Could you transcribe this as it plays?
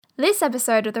This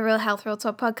episode of the Real Health Real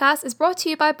Talk podcast is brought to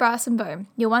you by Brass & Boom,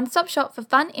 your one-stop shop for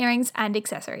fun earrings and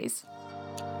accessories.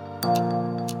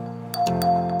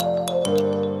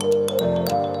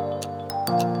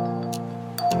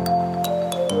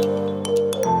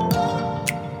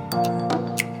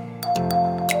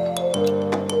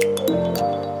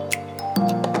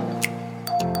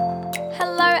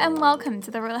 And welcome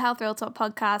to the Real Health Real Talk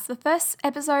podcast, the first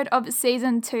episode of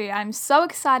season 2. I'm so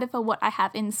excited for what I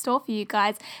have in store for you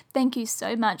guys. Thank you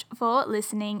so much for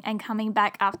listening and coming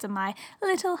back after my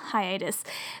little hiatus.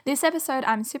 This episode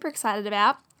I'm super excited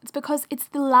about. It's because it's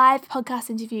the live podcast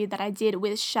interview that I did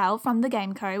with Shell from The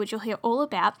Game Co, which you'll hear all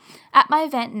about at my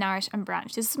event, Nourish and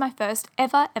Brunch. This is my first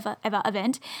ever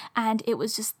event, and it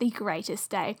was just the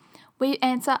greatest day. We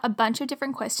answer a bunch of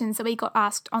different questions that we got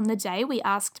asked on the day. We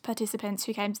asked participants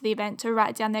who came to the event to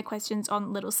write down their questions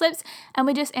on little slips, and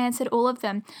we just answered all of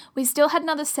them. We still had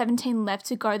another 17 left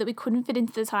to go that we couldn't fit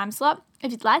into the time slot.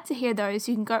 If you'd like to hear those,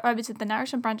 you can go over to the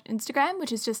Nourish and Brunch Instagram,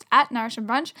 which is just at Nourish and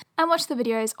Brunch, and watch the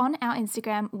videos on our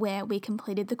Instagram where we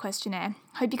completed the questionnaire.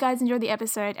 Hope you guys enjoyed the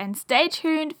episode, and stay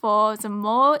tuned for some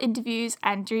more interviews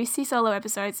and juicy solo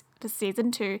episodes for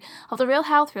season 2 of the Real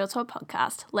Health Real Talk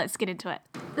podcast. Let's get into it.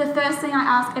 The first thing I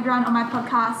ask everyone on my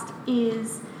podcast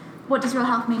is, what does real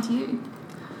health mean to you?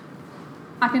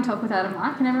 I can talk without a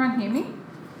mic. Can everyone hear me?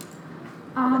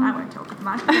 I won't talk with the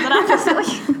mic, but I feel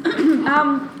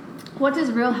silly. What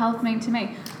does real health mean to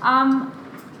me?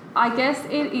 I guess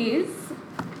it is,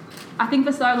 I think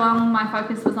for so long my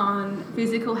focus was on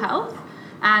physical health,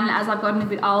 and as I've gotten a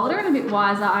bit older and a bit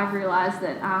wiser, I've realised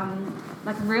that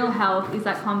real health is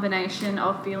that combination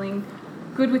of feeling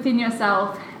good within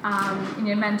yourself, in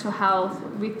your mental health,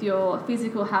 with your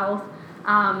physical health,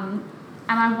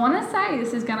 and I want to say,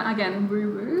 this is going to, again,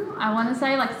 woo-woo, I want to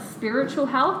say like spiritual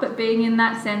health, but being in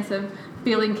that sense of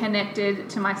feeling connected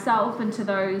to myself and to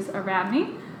those around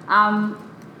me. And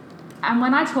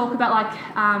when I talk about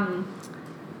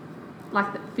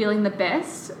feeling the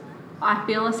best, I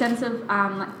feel a sense of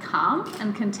calm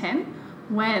and content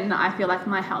when I feel like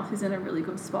my health is in a really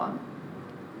good spot.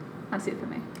 That's it for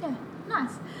me. Yeah,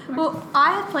 nice. Well,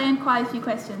 I had planned quite a few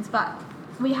questions, but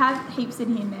we have heaps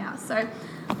in here now, so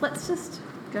let's just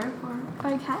go for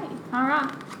it. Okay. All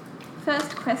right.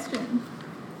 First question.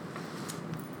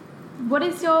 What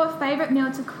is your favourite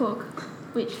meal to cook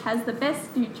which has the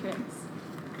best nutrients?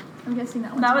 I'm guessing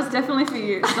that one. That was definitely for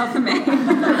you, not for me.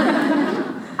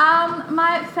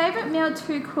 My favourite meal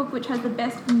to cook which has the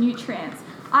best nutrients.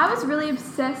 I was really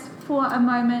obsessed for a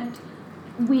moment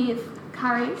with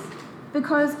curries,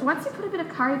 because once you put a bit of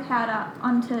curry powder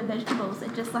onto vegetables,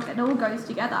 it all goes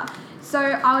together. So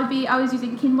I was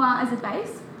using quinoa as a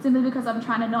base, simply because I'm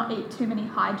trying to not eat too many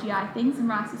high GI things, and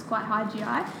rice is quite high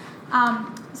GI.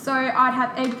 So I'd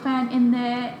have eggplant in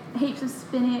there, heaps of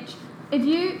spinach. If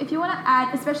you want to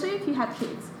add, especially if you have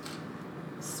kids,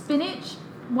 spinach,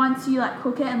 once you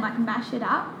cook it and mash it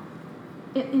up,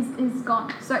 it is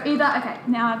gone. So okay,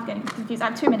 now I'm getting confused. I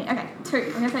have too many. Okay, 2.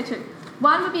 I'm going to say 2.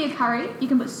 One would be a curry. You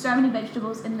can put so many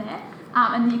vegetables in there.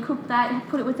 And then you cook that,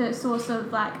 put it with a source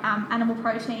of animal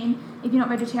protein. If you're not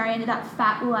vegetarian, that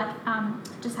fat will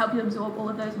just help you absorb all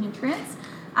of those nutrients.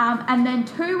 And then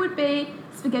 2 would be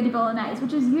spaghetti bolognese,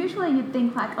 which is usually you'd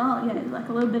think a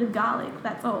little bit of garlic,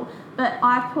 that's all. But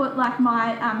I put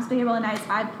my spaghetti bolognese,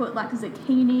 I put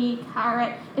zucchini,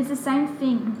 carrot. It's the same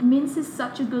thing. Mince is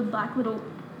such a good little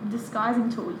disguising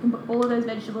tool. You can put all of those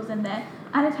vegetables in there,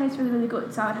 and it tastes really, really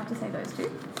good. So I'd have to say those 2.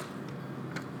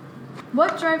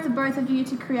 What drove the both of you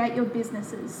to create your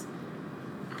businesses?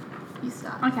 You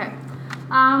start. Okay.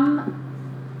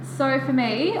 So for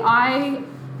me, I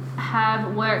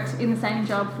have worked in the same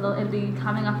job it'll be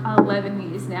coming up 11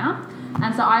 years now.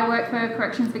 And so I work for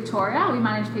Corrections Victoria. We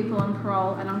manage people on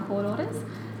parole and on court orders.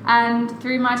 And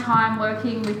through my time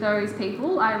working with those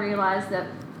people, I realised that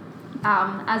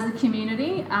as a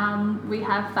community, we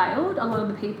have failed a lot of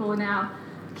the people in our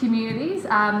communities,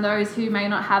 those who may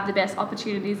not have the best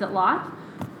opportunities at life.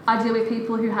 I deal with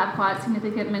people who have quite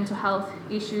significant mental health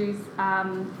issues,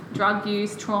 drug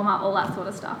use, trauma, all that sort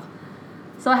of stuff.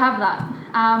 So I have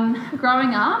that.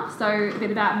 Growing up, so a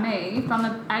bit about me, from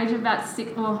the age of about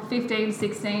 15,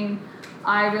 16,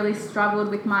 I really struggled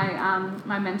with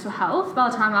my mental health. By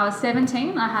the time I was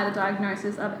 17, I had a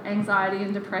diagnosis of anxiety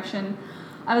and depression.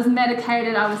 I was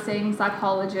medicated, I was seeing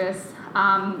psychologists.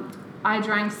 I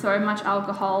drank so much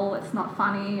alcohol, it's not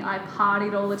funny. I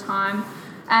partied all the time.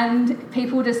 And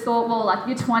people just thought, well,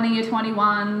 you're 20, you're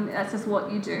 21, that's just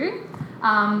what you do.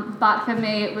 But for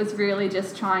me, it was really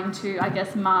just trying to,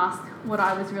 mask what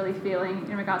I was really feeling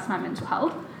in regards to my mental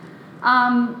health.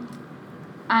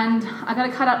 and I got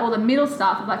to cut out all the middle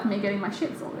stuff of like me getting my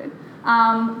shit sorted.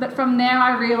 But from there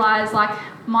I realised like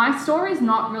my story is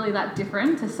not really that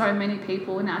different to so many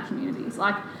people in our communities.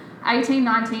 Like 18,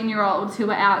 19-year-olds who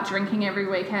are out drinking every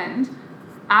weekend,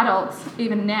 adults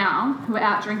even now who are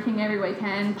out drinking every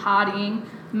weekend, partying,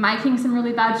 making some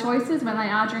really bad choices when they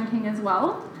are drinking as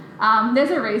well.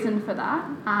 There's a reason for that,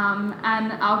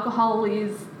 and alcohol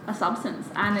is a substance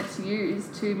and it's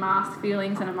used to mask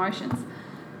feelings and emotions.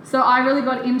 So I really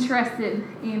got interested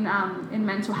in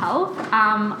mental health.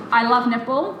 I love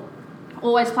netball,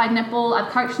 always played netball,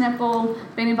 I've coached netball,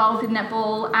 been involved in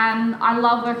netball, and I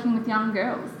love working with young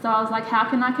girls. So I was like, how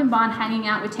can I combine hanging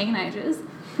out with teenagers,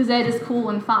 because they're just cool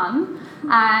and fun,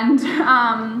 and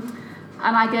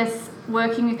I guess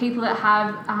working with people that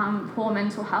have poor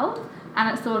mental health, and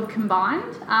it's sort of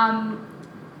combined.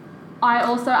 I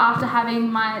also, after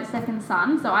having my second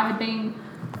son, so I had been,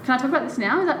 can I talk about this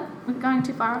now? Is that we're going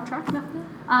too far off track? No.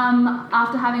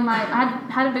 After having I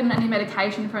hadn't been on any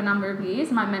medication for a number of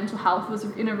years. My mental health was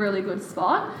in a really good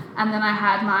spot, and then I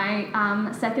had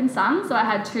my second son. So I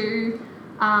had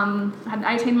I had an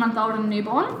 18-month-old and a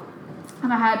newborn,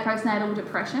 and I had postnatal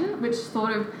depression, which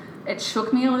sort of, it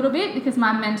shook me a little bit because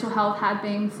my mental health had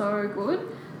been so good.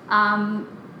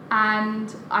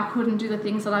 And I couldn't do the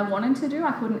things that I wanted to do.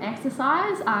 I couldn't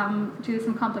exercise due to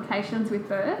some complications with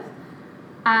birth.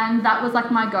 And that was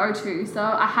like my go-to. So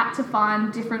I had to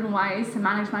find different ways to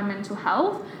manage my mental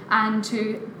health and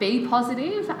to be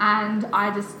positive. And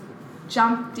I just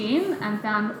jumped in and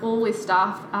found all this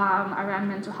stuff around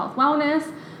mental health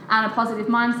wellness and a positive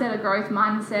mindset, a growth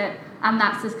mindset. And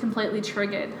that's just completely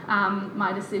triggered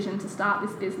my decision to start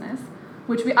this business,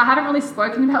 which I haven't really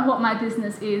spoken about what my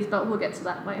business is, but we'll get to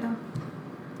that later.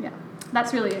 Yeah,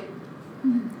 that's really it.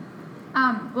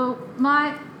 Well,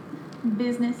 my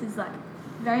business is like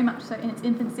very much so in its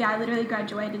infancy. I literally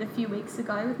graduated a few weeks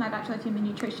ago with my Bachelor of Human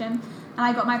Nutrition, and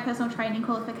I got my personal training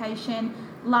qualification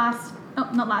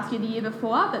not last year, the year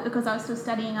before, but because I was still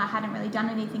studying, I hadn't really done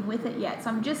anything with it yet.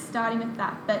 So I'm just starting with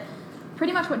that. But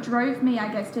pretty much what drove me,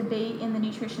 I guess, to be in the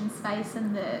nutrition space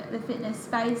and the fitness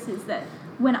space is that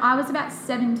when I was about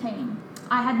 17,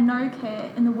 I had no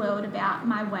care in the world about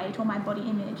my weight or my body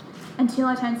image until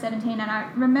I turned 17. And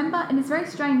I remember, and it's very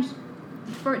strange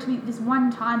for it to be this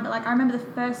one time, but like I remember the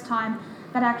first time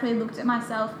that I actually looked at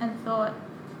myself and thought,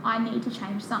 I need to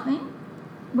change something.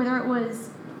 Whether it was,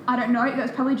 I don't know, it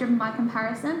was probably driven by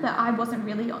comparison, but I wasn't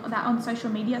really that on social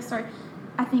media. So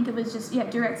I think it was just,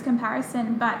 direct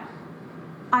comparison. But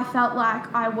I felt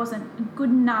like I wasn't good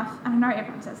enough. I know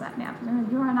everyone says that now,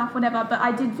 you're enough, whatever, but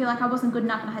I did feel like I wasn't good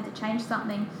enough and I had to change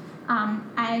something,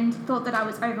 and thought that I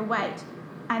was overweight.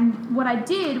 And what I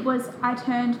did was I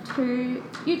turned to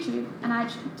YouTube, and I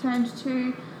turned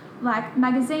to like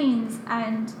magazines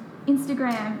and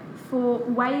Instagram for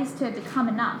ways to become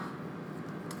enough.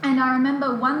 And I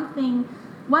remember one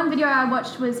video I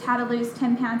watched was how to lose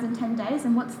 10 pounds in 10 days.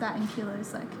 And what's that in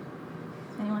kilos? Like,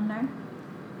 does anyone know?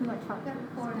 Like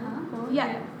 4.5?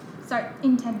 Yeah. So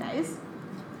in 10 days.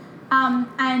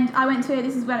 And I went to,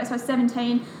 this is when I was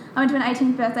 17, I went to an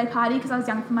 18th birthday party because I was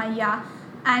young for my year.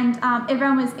 And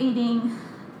everyone was eating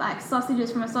like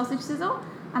sausages from a sausage sizzle.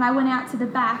 And I went out to the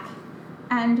back,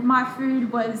 and my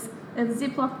food was a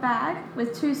Ziploc bag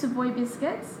with 2 Savoy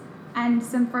biscuits and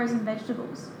some frozen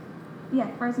vegetables. Yeah,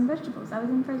 frozen vegetables. I was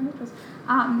in frozen vegetables.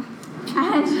 And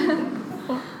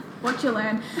what you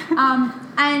learn.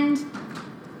 And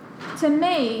to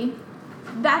me,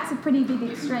 that's a pretty big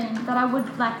extreme that I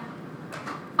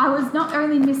was not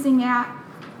only missing out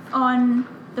on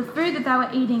the food that they were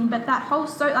eating, but that whole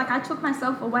I took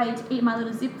myself away to eat my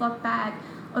little Ziploc bag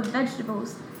of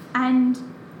vegetables. And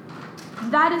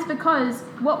that is because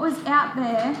what was out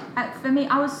there, for me,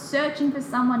 I was searching for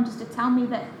someone just to tell me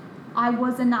that I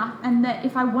was enough, and that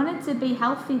if I wanted to be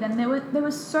healthy, then there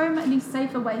were so many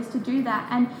safer ways to do that,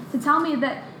 and to tell me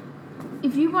that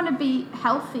if you want to be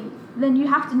healthy, then you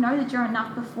have to know that you're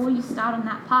enough before you start on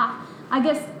that path. I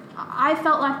guess I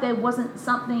felt like there wasn't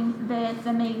something there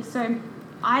for me, so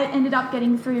I ended up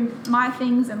getting through my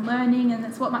things and learning, and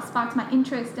that's what sparked my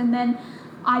interest. And then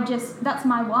that's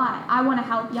my why. I want to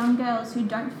help young girls who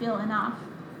don't feel enough.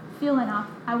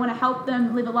 I want to help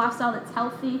them live a lifestyle that's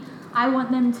healthy. I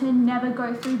want them to never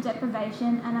go through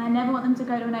deprivation, and I never want them to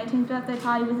go to an 18th birthday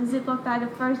party with a Ziploc bag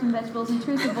of frozen vegetables and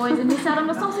 2 Savoys and miss out on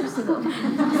a sausage sizzle.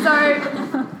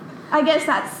 So I guess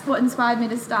that's what inspired me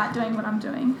to start doing what I'm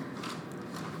doing.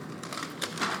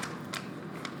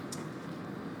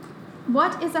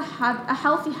 What is a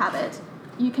healthy habit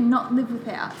you cannot live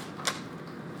without?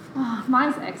 Oh,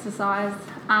 mine's exercise.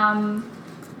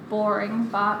 Boring,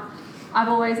 but I've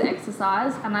always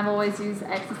exercised, and I've always used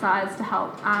exercise to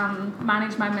help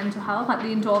manage my mental health, like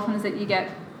the endorphins that you get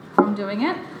from doing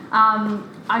it.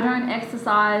 I don't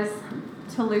exercise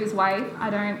to lose weight. I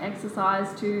don't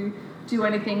exercise to do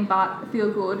anything but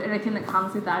feel good. Anything that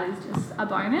comes with that is just a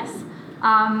bonus.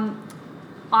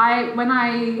 When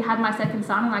I had my second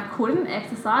son and I couldn't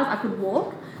exercise, I could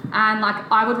walk, and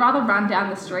I would rather run down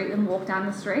the street than walk down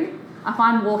the street. I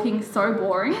find walking so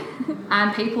boring,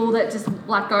 and people that just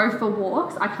go for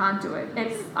walks, I can't do it.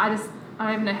 I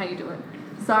don't even know how you do it.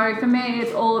 So for me,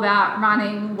 it's all about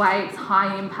running, weights,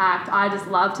 high impact. I just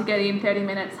love to get in 30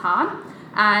 minutes hard,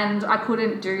 and I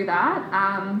couldn't do that.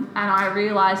 And I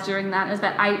realised during that, it was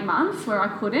about 8 months where I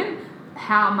couldn't,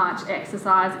 how much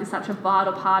exercise is such a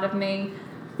vital part of me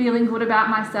feeling good about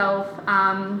myself,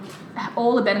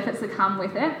 all the benefits that come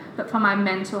with it, but for my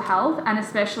mental health, and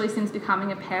especially since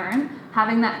becoming a parent,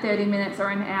 having that 30 minutes or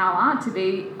an hour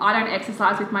I don't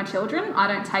exercise with my children, I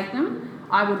don't take them.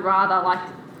 I would rather,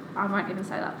 I won't even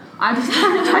say that. I just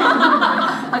don't take them.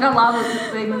 I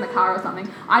love being in the car or something.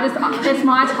 It's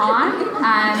my time,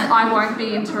 and I won't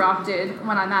be interrupted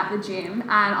when I'm at the gym, and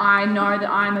I know that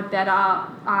I'm a better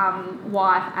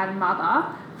wife and mother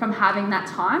from having that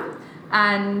time.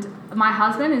 And my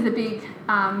husband is a big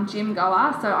gym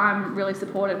goer, so I'm really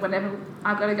supported whenever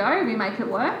I've got to go. We make it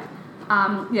work.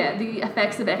 The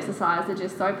effects of exercise are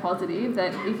just so positive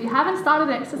that if you haven't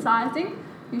started exercising,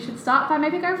 you should start by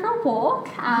maybe going for a walk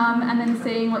and then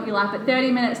seeing what you like. But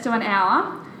 30 minutes to an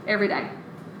hour every day.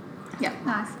 Yeah.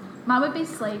 Nice. Mine would be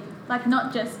sleep.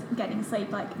 Not just getting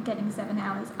sleep, getting 7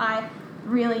 hours. I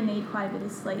really need quite a bit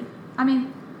of sleep. I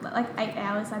mean, 8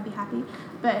 hours I'd be happy,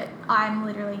 but I'm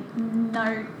literally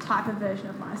no type of version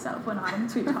of myself when I'm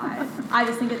too tired. I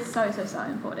just think it's so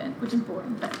important, which is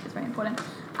boring, but it's very important.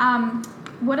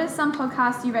 What are some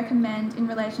podcasts you recommend in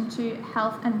relation to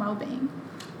health and well-being?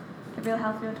 The Real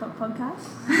Health, Real Talk podcast?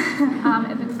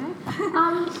 Every day.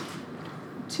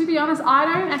 To be honest, I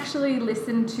don't actually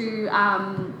listen to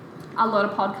a lot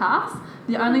of podcasts.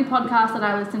 The only podcast that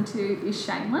I listen to is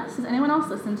Shameless. Does anyone else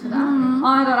listen to that? Oh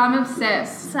my God, I'm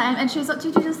obsessed. Same. And did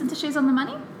you listen to Shoes on the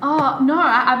Money? Oh, no.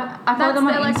 I follow them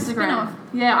on Instagram. Spin-off.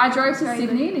 Yeah, I drove to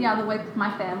Sydney the other week with my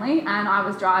family, and I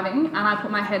was driving, and I put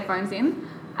my headphones in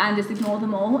and just ignore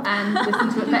them all and listen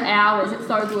to it for hours. It's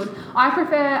so good. I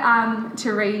prefer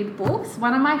to read books.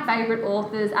 One of my favourite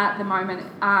authors at the moment,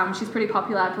 she's pretty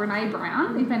popular, Brené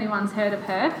Brown, if anyone's heard of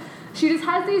her. She just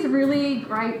has these really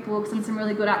great books and some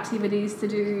really good activities to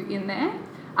do in there.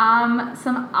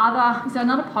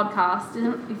 Another podcast,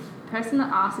 if the person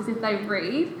that asks is if they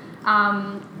read,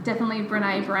 definitely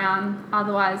Brené Brown,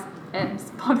 otherwise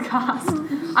Em's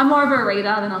podcast. I'm more of a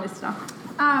reader than a listener.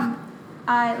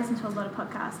 I listen to a lot of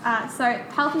podcasts. So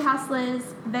Healthy Hustlers,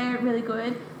 they're really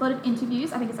good. A lot of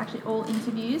interviews. I think it's actually all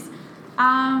interviews.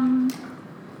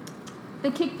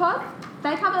 The Kick Pod,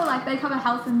 they cover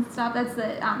health and stuff. That's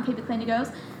the Keep It Cleaner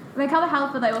girls. They cover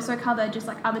health, but they also cover just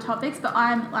other topics. But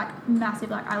I'm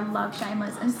massive. I love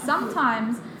Shameless, and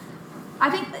sometimes I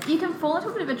think that you can fall into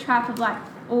a bit of a trap of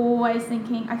always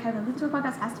thinking, okay, the listen to a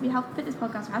podcast has to be a health fitness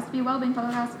podcast, has to be a wellbeing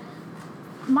podcast.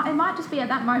 It might just be at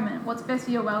that moment what's best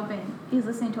for your well-being is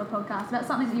listening to a podcast about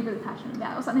something that you're really passionate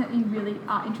about or something that you really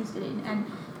are interested in. And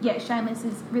yeah, Shameless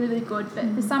is really, really good, but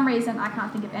for some reason I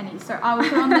can't think of any. So I will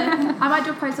put on I might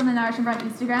do a post on the Nourish and Brunch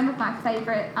Instagram of my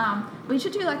favourite, we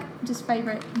should do just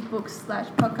favourite books /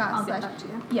 podcasts. I'll get back to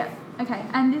you. Yeah, okay.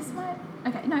 And this might,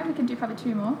 we can do probably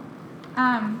 2 more.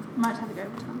 Might have to go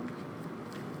over time.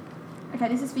 Okay,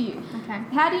 this is for you. Okay.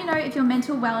 How do you know if your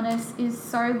mental wellness is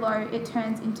so low it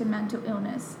turns into mental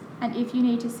illness? And if you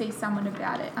need to see someone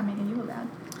about it? I mean, are you allowed?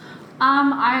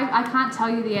 I can't tell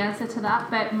you the answer to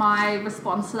that, but my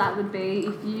response to that would be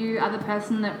if you are the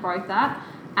person that wrote that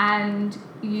and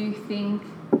you think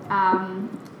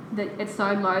that it's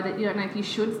so low that you don't know if you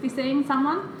should be seeing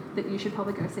someone, that you should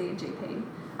probably go see a GP.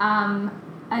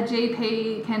 A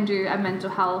GP can do a mental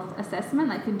health assessment.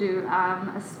 They can do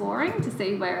a scoring to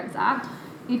see where it's at.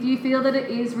 If you feel that it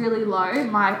is really low,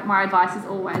 my advice is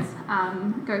always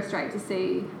go straight to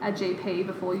see a GP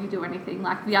before you do anything.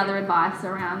 Like the other advice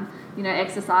around,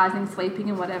 exercising, sleeping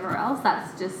and whatever else,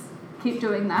 that's just keep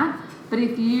doing that. But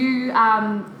if you,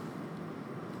 I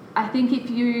think if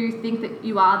you think that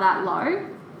you are that low,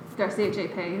 go see a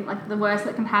GP. The worst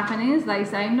that can happen is they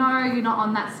say, no, you're not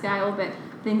on that scale, but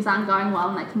things aren't going well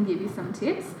and they can give you some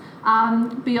tips.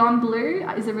 Beyond Blue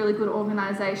is a really good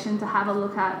organisation to have a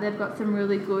look at. They've got some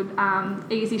really good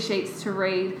easy sheets to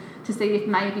read to see if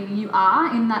maybe you are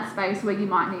in that space where you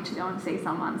might need to go and see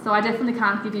someone. So I definitely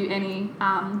can't give you any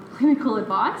clinical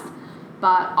advice,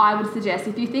 But I would suggest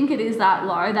if you think it is that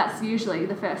low, that's usually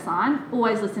the first sign.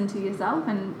 Always listen to yourself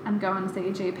and go and see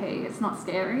a GP. It's not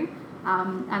scary,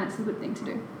 and it's a good thing to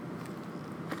do.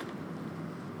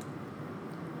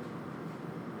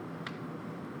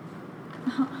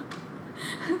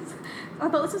 I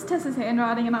thought this was Tessa's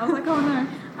handwriting, and I was like, oh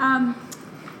no.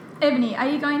 Ebony, are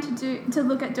you going to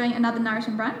look at doing another Nourish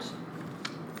and Brunch?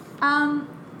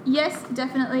 Yes,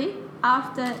 definitely.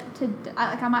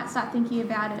 I might start thinking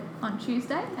about it on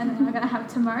Tuesday, and then I'm going to have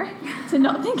tomorrow to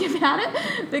not think about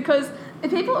it, because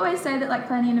people always say that like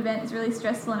planning an event is really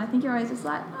stressful, and I think you're always just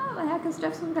like, oh, how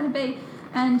stressful is it going to be?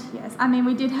 And yes, I mean,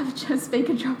 we did have a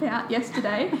speaker drop out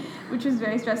yesterday, which was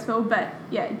very stressful, but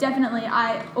yeah, definitely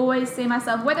I always see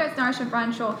myself, whether it's Nourish or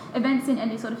Brunch or events in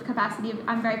any sort of capacity,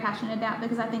 I'm very passionate about,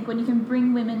 because I think when you can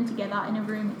bring women together in a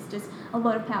room, it's just a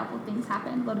lot of powerful things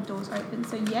happen, a lot of doors open,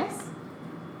 so yes.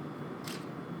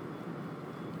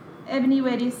 Ebony,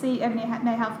 where do you see Ebony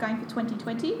May Health going for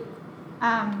 2020?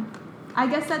 I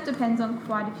guess that depends on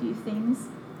quite a few things.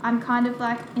 I'm kind of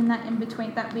like in that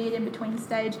weird in-between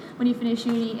stage when you finish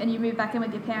uni and you move back in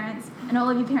with your parents, and all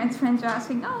of your parents' friends are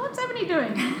asking, oh, what's Ebony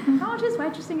doing? Oh, she's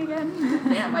waitressing again.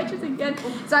 Yeah, waitressing again.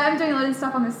 So I'm doing a lot of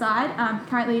stuff on the side,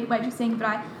 currently waitressing, but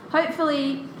I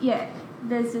hopefully,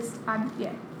 there's just, I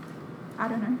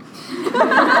don't know.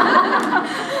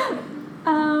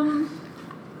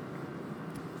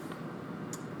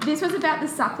 This was about the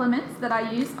supplements that I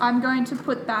use. I'm going to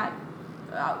put that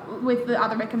with the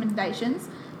other recommendations,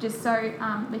 just so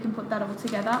we can put that all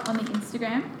together on the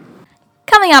Instagram.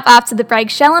 Coming up after the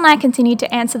break, Shell and I continue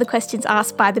to answer the questions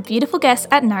asked by the beautiful guests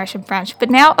at Nourish and Brunch,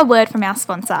 but now a word from our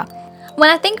sponsor. When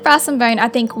I think Brass and Bone, I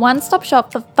think one-stop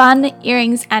shop for fun,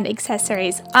 earrings and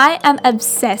accessories. I am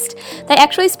obsessed. They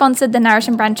actually sponsored the Nourish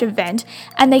and Brunch event,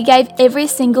 and they gave every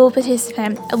single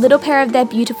participant a little pair of their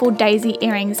beautiful daisy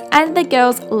earrings, and the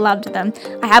girls loved them.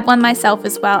 I have one myself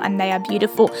as well, and they are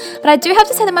beautiful. But I do have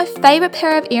to say that my favourite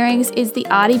pair of earrings is the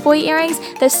Artie Boy earrings.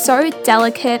 They're so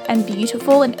delicate and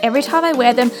beautiful, and every time I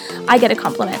wear them, I get a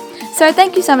compliment. So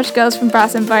thank you so much, girls from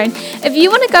Brass and Bone. If you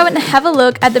want to go and have a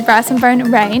look at the Brass and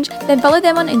Bone range, then follow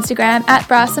them on Instagram at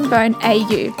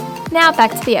brassandboneau. Now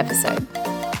back to the episode.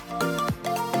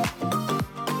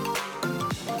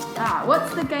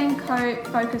 What's the GameCo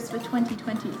focus for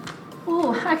 2020?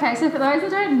 Okay, so for those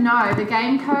that don't know, the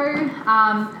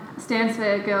GameCo stands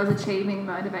for Girls Achieving,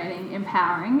 Motivating,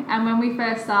 Empowering. And when we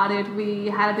first started, we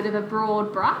had a bit of a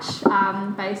broad brush.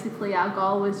 Basically, our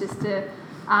goal was just to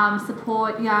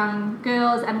support young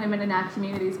girls and women in our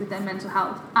communities with their mental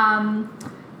health.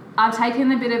 I've taken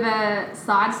a bit of a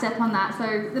sidestep on that.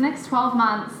 So the next 12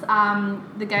 months,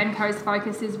 the GameCo's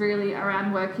focus is really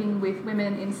around working with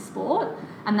women in sport,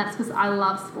 and that's because I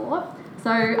love sport.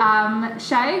 So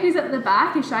Shay, who's at the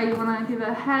back, if Shay, you want to give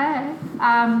a hey.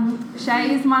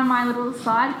 Shay is one of my little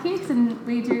sidekicks, and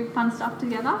we do fun stuff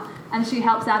together, and she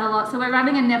helps out a lot. So we're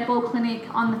running a netball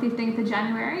clinic on the 15th of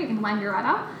January in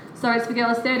Wangaratta. So it's for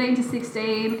girls 13 to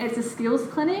 16. It's a skills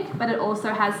clinic, but it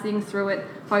also has things through it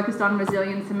focused on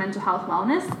resilience and mental health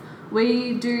wellness.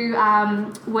 We do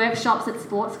workshops at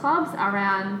sports clubs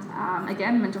around,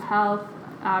 again, mental health,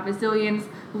 resilience,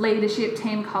 leadership,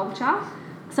 team culture.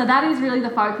 So that is really the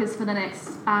focus for the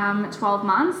next 12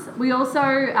 months. We also,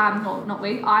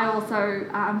 I also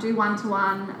do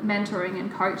one-to-one mentoring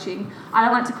and coaching. I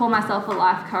don't like to call myself a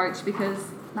life coach because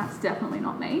that's definitely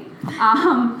not me.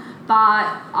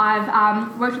 But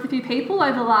I've worked with a few people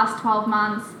over the last 12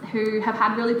 months who have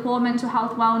had really poor mental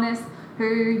health wellness,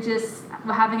 who just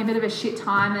were having a bit of a shit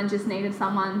time and just needed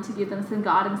someone to give them some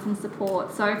guidance and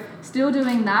support. So still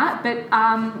doing that, but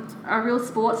a real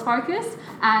sports focus,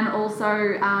 and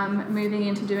also moving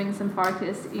into doing some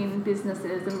focus in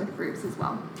businesses and with groups as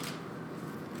well.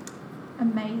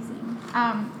 Amazing.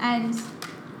 And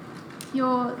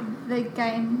you're the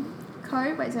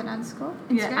GameCo, wait, is that underscore?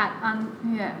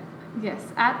 Instagram?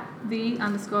 At the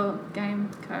underscore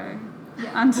GameCo.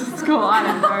 Yeah. Underscore, I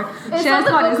don't know.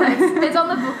 It's on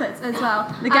the booklets as well.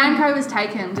 The GameCo was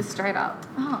taken, just straight up.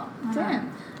 Oh,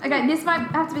 damn. Okay, this might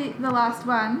have to be the last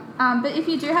one. But if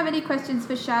you do have any questions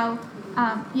for Shell,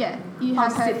 you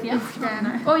have her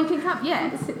Instagram. Or you can come,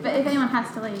 but if anyone has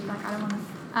to leave, I don't want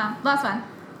to. Last one.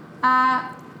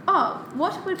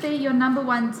 What would be your number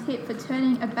one tip for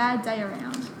turning a bad day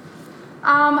around?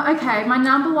 Okay, my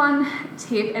number one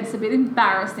tip, it's a bit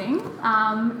embarrassing.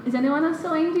 Is anyone a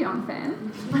Celine Dion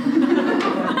fan?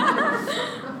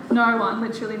 No one,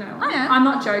 literally no one. I am. I'm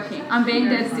not joking. I'm being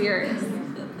dead serious.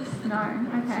 No,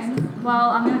 okay. Well,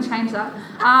 I'm going to change that.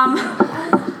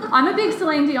 I'm a big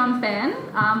Celine Dion fan.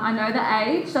 I know the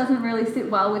age doesn't really sit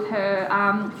well with her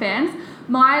fans,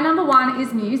 My number one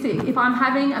is music. If I'm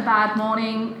having a bad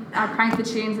morning, I crank the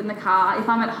tunes in the car. If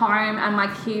I'm at home and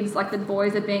my kids, like the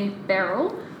boys, are being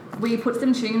feral, we put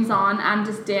some tunes on and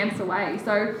just dance away.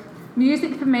 So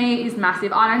music for me is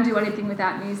massive. I don't do anything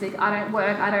without music. I don't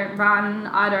work, I don't run,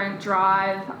 I don't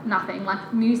drive, nothing.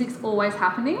 Like, music's always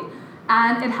happening.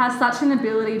 And it has such an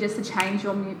ability just to change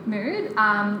your mood,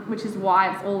 which is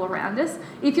why it's all around us.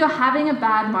 If you're having a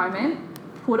bad moment,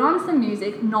 put on some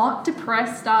music, not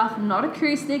depressed stuff, not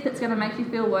acoustic that's going to make you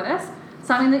feel worse,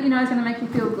 something that you know is going to make you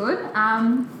feel good,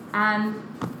 and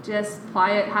just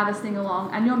play it, have a sing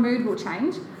along, and your mood will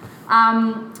change.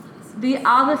 The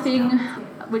other thing,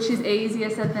 which is easier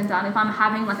said than done, if I'm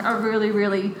having like a really,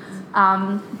 really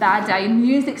bad day,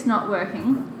 music's not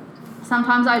working,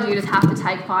 sometimes I do just have to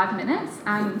take 5 minutes,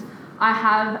 and I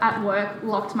have at work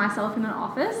locked myself in an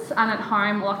office, and at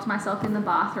home locked myself in the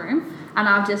bathroom, and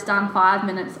I've just done 5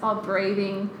 minutes of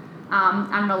breathing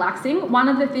and relaxing. One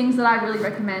of the things that I really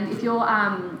recommend, if you're,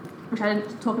 which I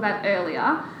didn't talk about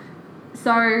earlier,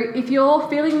 so if you're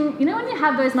feeling, you know when you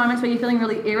have those moments where you're feeling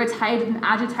really irritated and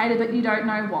agitated but you don't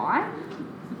know why,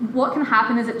 what can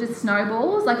happen is it just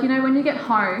snowballs. Like, you know, when you get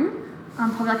home,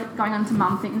 I'm probably like going on to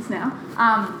mum things now,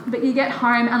 but you get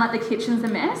home and like the kitchen's a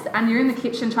mess, and you're in the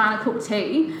kitchen trying to cook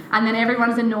tea, and then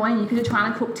everyone's annoying you because you're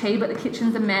trying to cook tea but the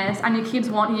kitchen's a mess, and your kids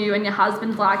want you, and your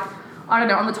husband's like, I don't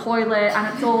know, on the toilet,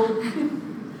 and it's all,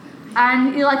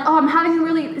 and you're like, oh, I'm having a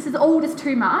really, this is all just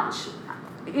too much.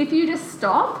 If you just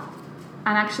stop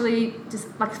and actually just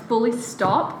like fully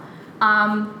stop,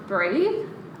 breathe,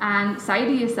 and say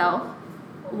to yourself,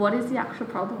 what is the actual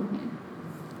problem here?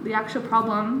 The actual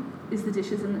problem is the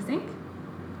dishes in the sink.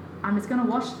 I'm just going to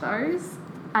wash those,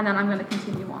 and then I'm going to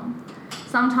continue on.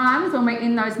 Sometimes when we're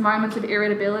in those moments of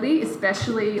irritability,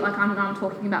 especially like I'm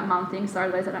talking about mum things,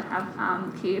 sorry those that don't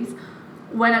have kids,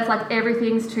 when it's like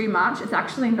everything's too much, it's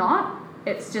actually not.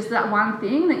 It's just that one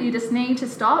thing that you just need to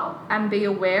stop and be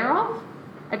aware of,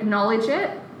 acknowledge it,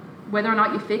 whether or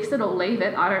not you fix it or leave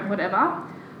it, whatever,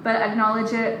 but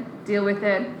acknowledge it, deal with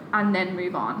it, and then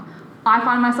move on. I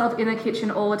find myself in the kitchen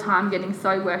all the time getting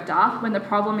so worked up when the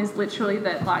problem is literally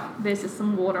that like there's just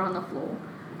some water on the floor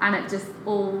and it just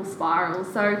all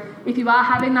spirals. So if you are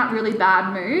having that really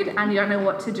bad mood and you don't know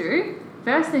what to do,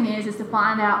 first thing is to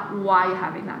find out why you're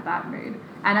having that bad mood.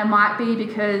 And it might be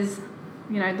because,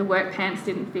 you know, the work pants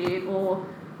didn't fit or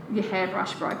your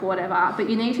hairbrush broke or whatever, but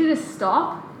you need to just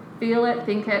stop, feel it,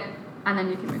 think it, and then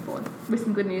you can move forward with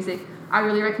some good music. I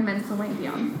really recommend Celine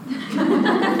Dion.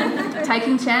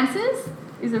 Taking Chances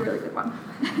is a really good one.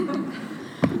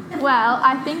 Well,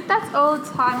 I think that's all the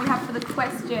time we have for the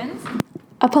questions.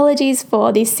 Apologies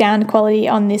for the sound quality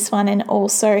on this one, and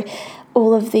also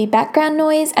all of the background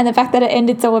noise and the fact that it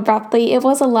ended so abruptly. It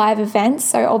was a live event,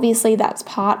 so obviously that's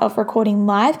part of recording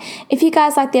live. If you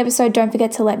guys like the episode, don't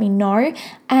forget to let me know.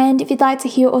 And if you'd like to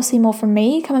hear or see more from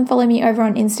me, come and follow me over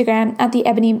on Instagram at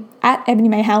Ebony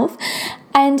May Health.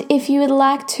 And if you would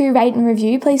like to rate and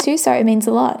review, please do so. It means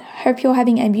a lot. Hope you're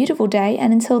having a beautiful day,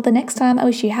 and until the next time, I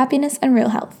wish you happiness and real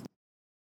health.